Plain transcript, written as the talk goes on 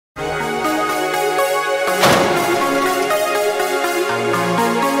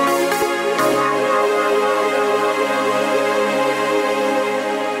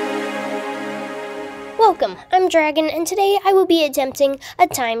Dragon, and today I will be attempting a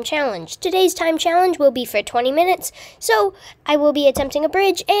time challenge. Today's time challenge will be for 20 minutes, so I will be attempting a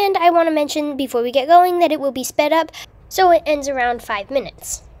bridge, and I want to mention before we get going that it will be sped up, so it ends around 5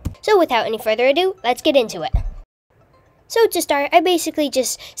 minutes. So without any further ado, let's get into it. So to start, I basically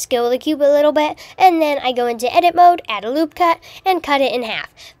just scale the cube a little bit, and then I go into edit mode, add a loop cut, and cut it in half.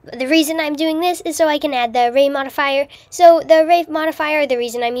 The reason I'm doing this is so I can add the ray modifier. So the ray modifier, the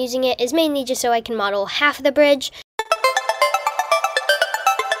reason I'm using it is mainly just so I can model half the bridge.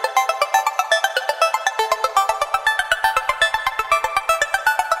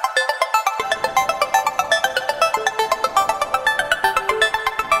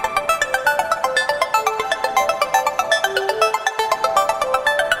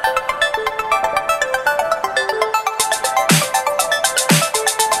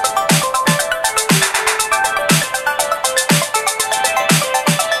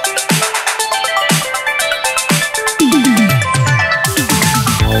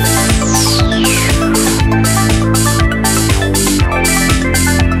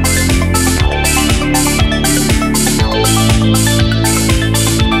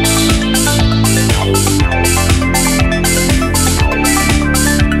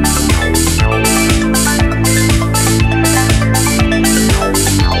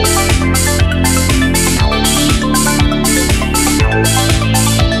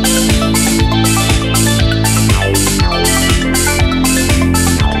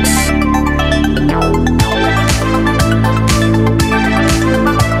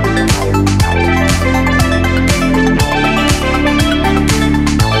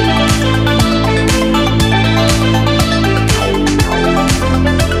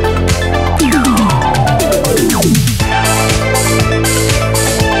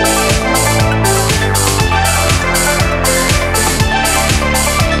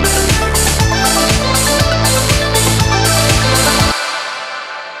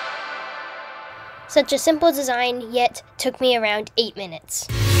 Such a simple design, yet took me around 8 minutes.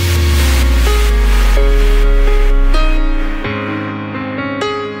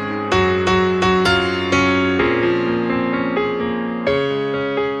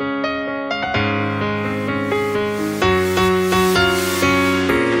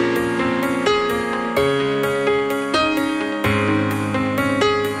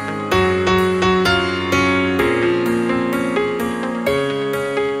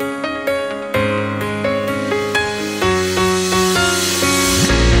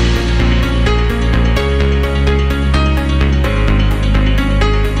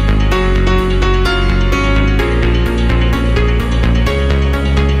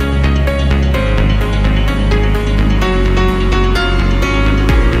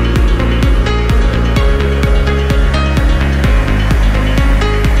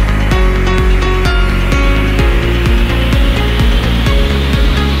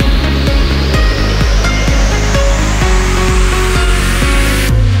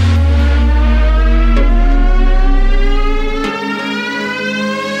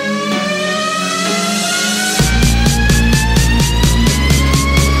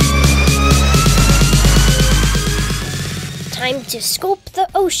 Time to sculpt the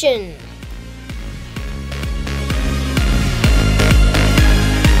ocean!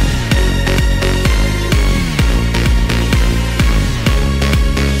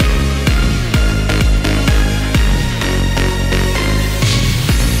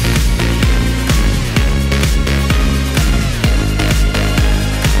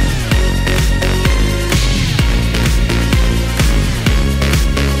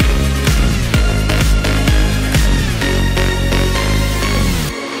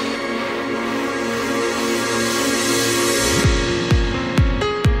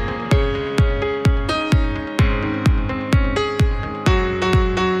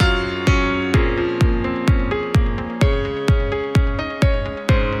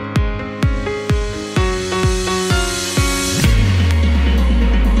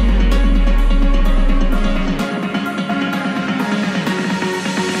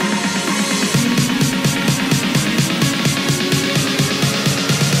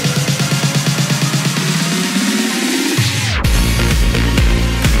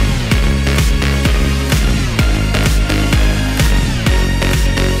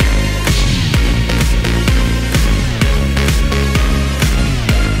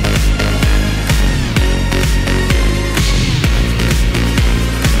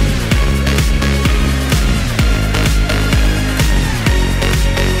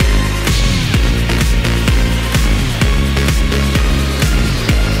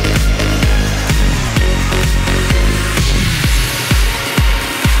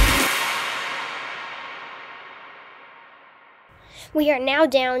 we are now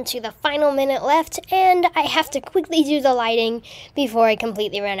down to the final minute left, and I have to quickly do the lighting before I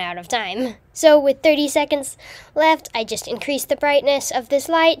completely run out of time. So with 30 seconds left, I just increase the brightness of this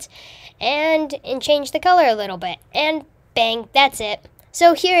light and change the color a little bit. And bang, that's it.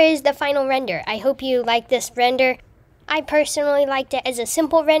 So here is the final render. I hope you like this render. I personally liked it as a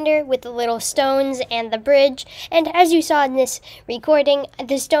simple render with the little stones and the bridge, and as you saw in this recording,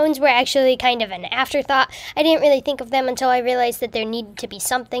 the stones were actually kind of an afterthought. I didn't really think of them until I realized that there needed to be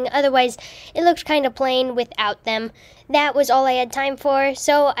something, otherwise it looked kind of plain without them. That was all I had time for,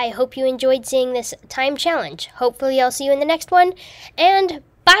 so I hope you enjoyed seeing this time challenge. Hopefully I'll see you in the next one, and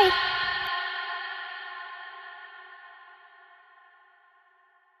bye!